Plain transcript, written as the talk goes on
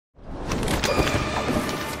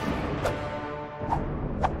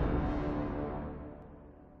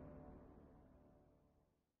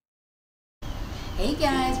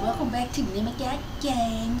guys, welcome back to Nmik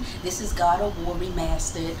Gang. This is God of War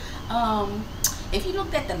Remastered. If you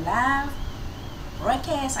looked at the live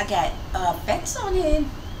broadcast, I got Fets on in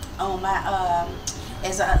on my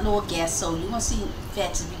as a little guest. So you're gonna see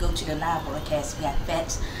Fets if you go to the live broadcast. We got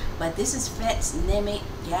Fets, but this is FetsNmik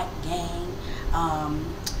Gang.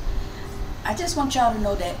 I just want y'all to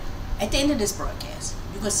know that at the end of this broadcast,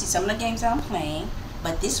 you're gonna see some of the games that I'm playing.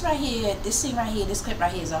 But this right here, this scene right here, this clip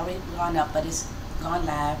right here is already gone up, but it's gone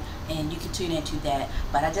live, and you can tune into that.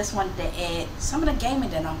 But I just wanted to add some of the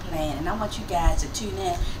gaming that I'm playing, and I want you guys to tune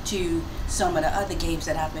in to some of the other games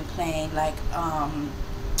that I've been playing, like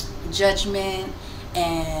Judgment,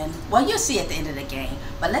 and well, you'll see at the end of the game.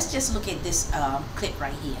 But let's just look at this clip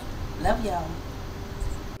right here. Love y'all.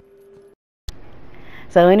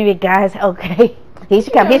 So anyway, guys, okay. Here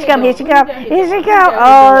she come, here she come, here she come, here she come.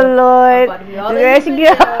 Oh, Lord. There she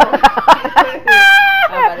go.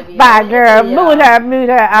 Bye, girl. Move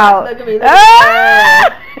her out.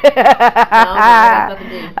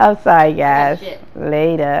 I'm sorry, guys.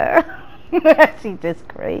 Later. She's just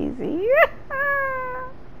crazy.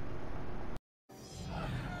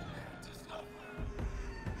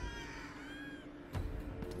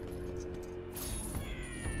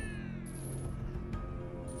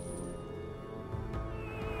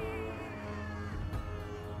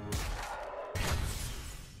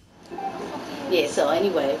 Yeah, so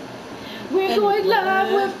anyway, we're going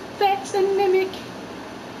live with FetsNmik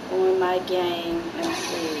on my game. Let me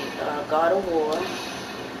see, God of War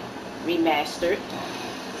Remastered.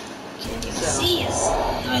 Can't even see us.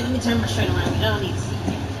 Let me turn my shirt around. I don't need to see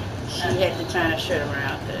you. She had to turn her shirt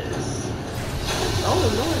around because, oh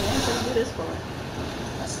Lord, I ain't gonna do this for her.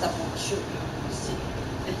 My stuff on my shirt. See.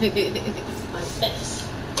 My face.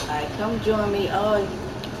 Alright, come join me. Oh, you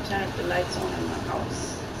turned the lights on in my house.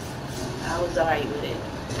 I was alright with it.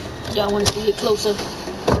 Y'all want to see it closer?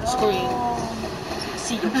 Screen.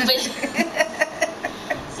 See your face.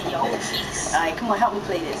 See your whole face. Alright, come on, help me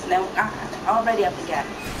play this. Now, already I forgot.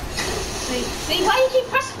 See, why you keep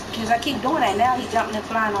pressing? Because I keep doing that. Now he's jumping and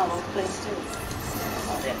flying all over the place too.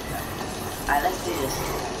 Oh, there we go. Alright, let's do this.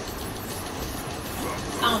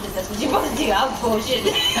 I don't think that's what you're supposed to do. I'm bullshit.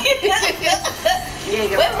 Yeah,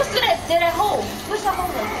 wait, what's that hole? What's that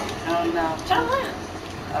hole like that? I don't know. Turn around.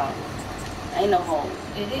 Oh. Ain't no hole.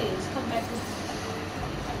 It is. Come back.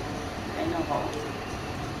 Ain't no hole.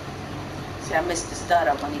 See, I missed the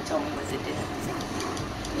startup when he told me what to do.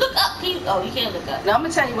 Look up. Oh, you can't look up. No, I'm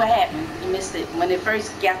gonna tell you what happened. You missed it when it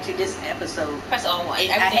first got to this episode. Press R1. I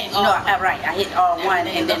hit R1,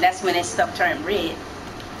 and then that's when that stuff turned red.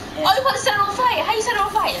 And oh, you want to set it on fire? How you set it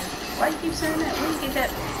on fire? Why you keep saying that? Where you get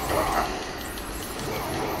that door from?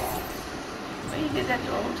 Where you get that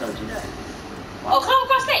door? Who told you that? Oh, come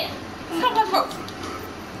across there. Come across rope.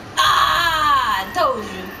 Ah, I told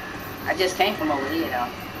you. I just came from over here, though.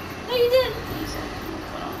 No, you didn't.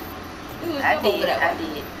 I did.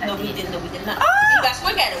 No, we didn't. No, we did not. Ah! See, you got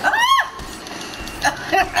swing at him.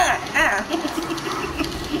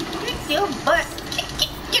 Kick your butt.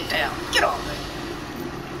 Get down. Get off it.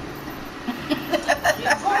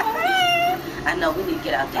 I know, we need to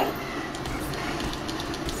get out there.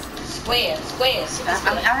 Square.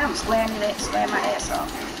 I am squaring my ass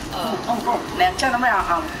off. Oh. Now turn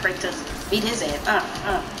around, Kratos. Beat his ass.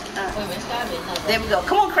 Wait a minute, stop it. No, there we go.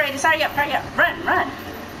 Come on, Kratos. Hurry up.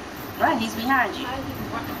 Run, he's behind you.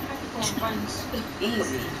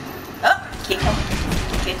 Easy. Up. Kick him.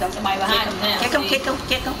 Somebody behind him now. Kick him.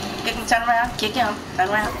 Turn around. Kick him. Turn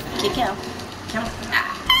around. Kick him. Come on.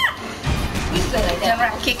 We play like that. Turn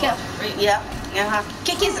around. Kick him. Yep.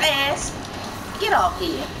 Kick his ass. Get off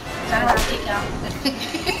here. Turn around. Kick him.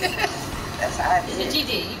 That's how I did. That's what you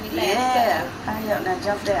did. You be laughing. Yeah. Hurry up now.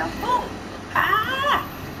 Jump down. Boom.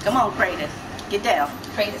 Come on, Kratos. Get down.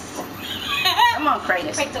 Kratos. Come on,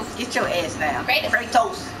 Kratos. Get your ass down.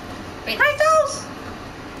 Kratos.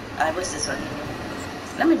 Alright, what's this one?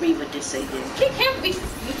 Let me read what this say here. Kick him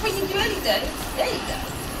before you do anything. There you go.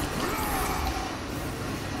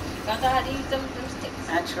 You found out how to use them sticks.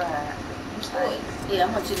 I tried. Yeah, I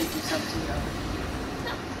want you to do something too, though.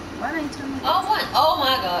 No. Why didn't you tell me? Oh, what? Oh,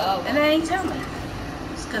 my God. Oh, and they ain't tell me.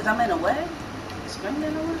 It's because I'm in a way. Screaming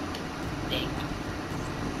in a way. Dang.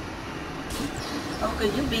 Oh,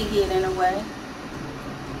 could you be here in a way?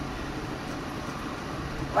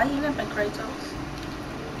 Why you limping, Kratos?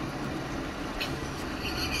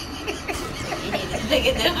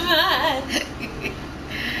 Bigger than mine.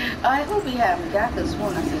 Alright, who behind me? God could have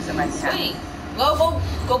sworn I seen somebody behind me.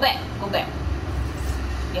 Go back.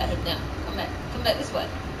 Yeah, hit down. Come back this way.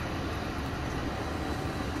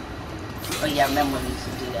 Oh yeah, I remember when we used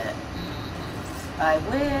to do that. Alright,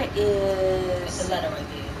 where It's is... a letter right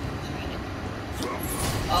there. Just read it.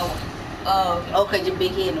 Oh. Oh, okay. Oh, because your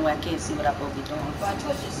big head and I can't see what I'm supposed to be doing. But I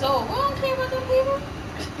twitch it so we don't care about them people.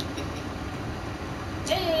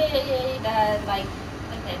 Yeah, that like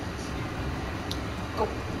that. Go.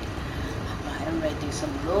 Alright, I'm ready to do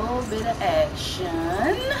some little bit of action.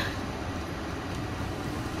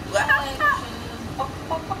 Like,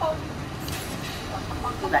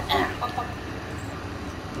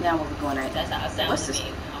 now what we going at? That's how it sounds. What's to this? me.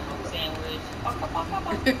 I'm sandwich.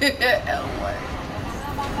 L1.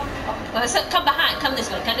 Well, so come behind. Come this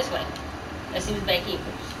way. Come this way. Let's see who's back here.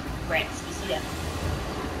 Rats. You see that?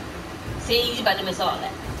 See, he's about to miss all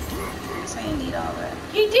that. So you need all that.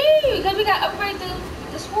 He do, because we got to upgrade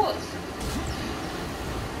the swords.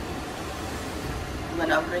 You want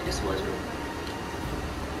to upgrade the swords?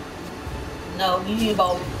 No, you need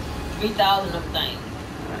about 3,000 of things.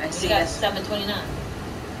 I We see got that's 729.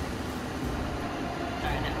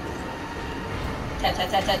 Alright now. Tap, tap,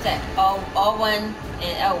 tap, tap, tap. R1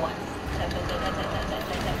 and L1. Tap, tap, tap, tap, tap, tap,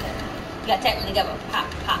 tap, tap, tap. You got to tap them together. Pop,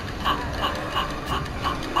 pop, pop, pop, pop, pop,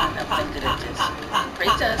 pop, pop, pop, pop, pop, pop,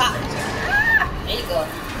 pop. There you go.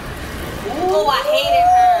 Oh, I hated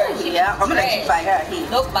her. She yeah, I'm gonna let you fight her here.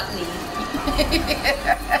 Nope, my knee.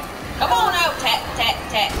 Come on out. Tap, tap,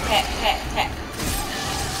 tap, tap, tap, tap.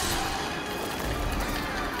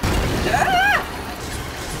 Ah!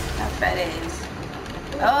 How fat is.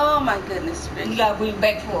 Oh my goodness. You gotta bring it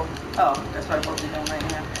back for. Oh, that's what I'm supposed to be doing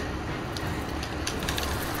right now.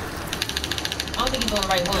 I don't think you're doing the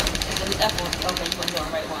right one. It's the left one. Okay, you're doing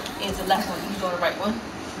the right one. It's the left one. You're doing the right one.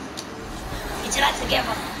 Get your life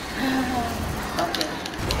together. Okay.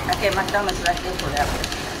 Okay, my thumb is right there for that one.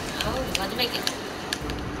 Oh, you're going to make it.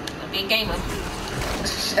 You're a big gamer.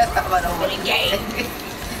 Shut up, I don't Play the game.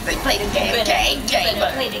 They play the game, You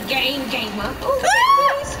better play the game, gamer. Ooh,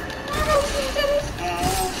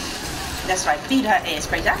 that's right, feed her ass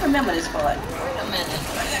crazy. I remember this part. wait a minute.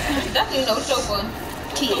 Definitely no show for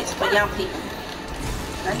Kids, for young people.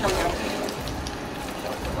 I know young people.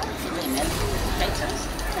 Wait a minute. Makes sense.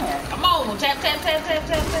 Yeah. Come on, tap, tap, tap, tap,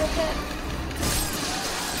 tap, tap, tap.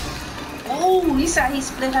 Oh, you saw he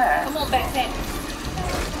split her. Come on, back, tap.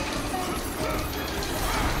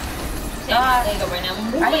 Tear my leg up right now.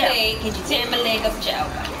 Move my leg. Can you tear my leg up,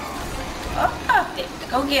 child?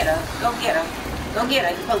 Go get her. Go get her. Go get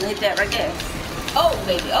her. You're supposed to hit that right there. Oh,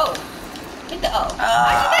 baby. Oh. Hit the O.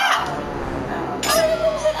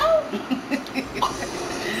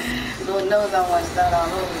 Lord knows I want to start all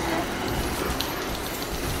over again.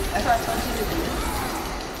 That's what I told you to do.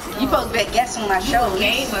 You supposed to be a guest on my show.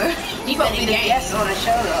 Gamer. You supposed to be the guest on the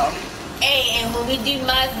show, though. Hey, and when we do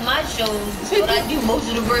my shows, what I do most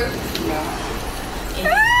of the work.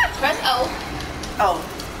 Press O. Oh,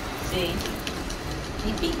 See.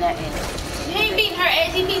 he beating that ass. He ain't beating her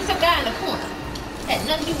ass, he beating some guy in the corner. Had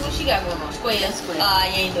nothing to do with what she got going on. Square. Square. You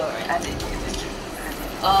ain't doing it. I did.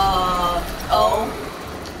 O.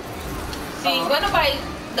 See, when nobody,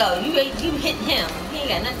 no, you hit him. He ain't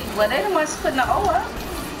got nothing to do Well, they the ones putting the O up.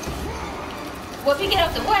 Well, if you get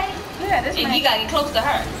out the way, Yeah, this and man. you gotta get close to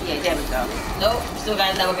her. Yeah, there we go. Nope, still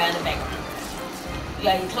got another guy in the background. You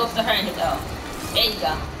gotta get close to her and hit the O. There you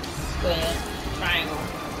go. Square, triangle,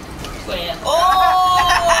 square. Oh!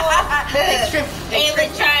 They tripped. It was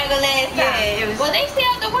triangle last time. Yeah, it was. Well, they stay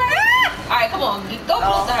out the way. Alright, come on. Go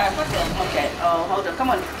close to her. Fuck them. Okay. Oh, hold on. Come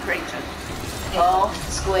on, Rachel. O,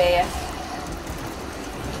 square.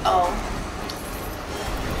 O.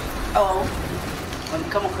 O.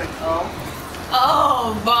 Come on, quick. O.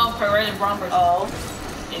 Oh, bumper. Right in bumper. O.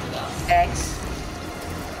 There we go. X.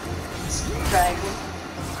 Triangle.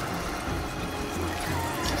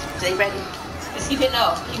 Stay ready. Just keep hitting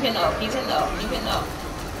O. Keep hitting O. Keep hitting O. Keep hitting O.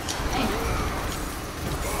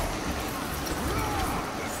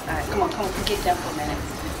 Alright, come on, get down for a minute.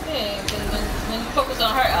 Yeah, because when you focus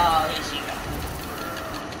on her, oh, here she go.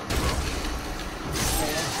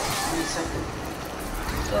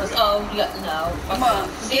 So it's O. You got, no. Come on,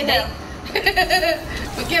 See, get down.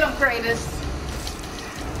 Forget them, Kratos.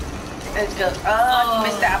 Let's go. Oh, you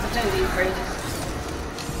missed the opportunity, Kratos.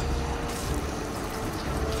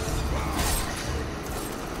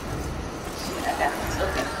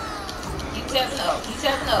 Okay. Keep tapping O. Keep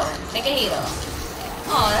tapping O. Take a hit off.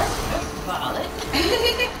 Oh, that's violent.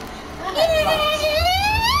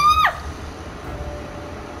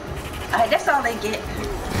 Alright, that's all they get.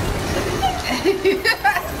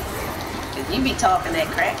 You be talking that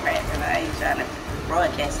crap, and I ain't trying to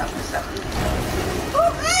broadcast something or something.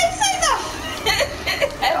 Oh, I ain't say nothing.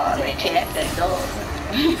 Oh, that cat, that dog.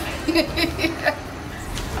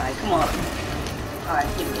 Alright, come on. Alright,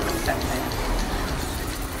 give me something.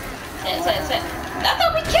 Tap, tap, tap. I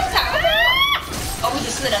thought we killed her. Oh, we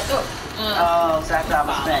just slit her throat. Oh, so I thought I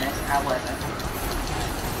was finished. I wasn't.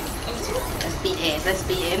 Let's beat ass. Let's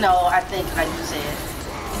beat it. No, I think like you said.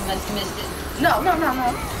 You must have missed it. No. I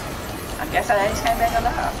guess I just came back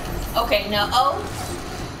alive. Okay, now O.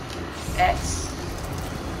 X.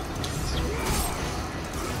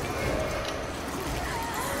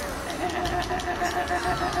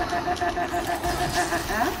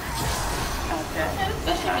 Okay.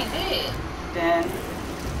 That should be good. Then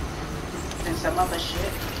some other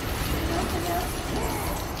shit.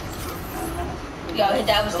 Y'all hit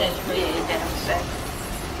that was that. Yeah, that was that.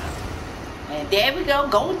 And there we go,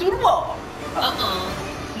 going through the wall.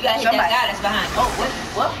 You gotta hit that guy that's behind you. Oh,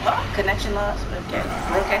 what? Connection lost.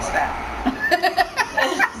 Okay, stop.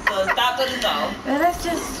 So stop with the dog. Well, that's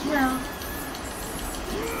just, I'm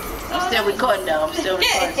still recording though. So.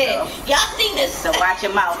 Y'all see this? So watch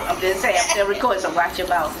your mouth. I'm just saying, I'm still recording, so watch your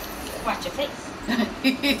mouth. Watch your face.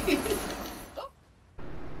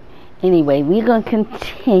 Anyway, we're going to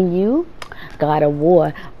continue God of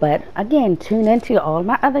War. But again, tune into all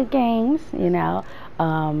my other games,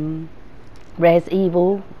 Res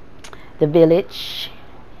Evil, The Village.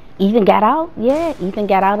 Ethan got out. Yeah, Ethan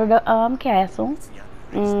got out of the castle.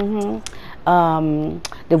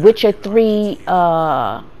 The Witcher 3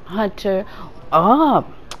 Hunter.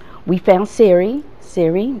 We found Ciri.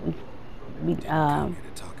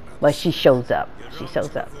 But she shows up.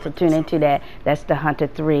 So tune into that. That's the Hunter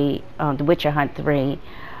 3, the Witcher Hunt 3.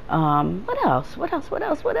 What else?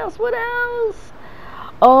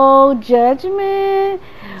 Oh, Judgment.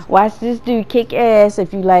 Watch this dude kick ass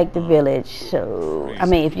if you like The Village. So,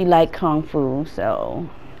 if you like Kung Fu. So,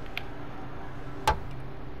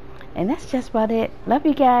 and that's just about it. Love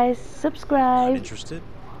you guys. Subscribe. Not interested?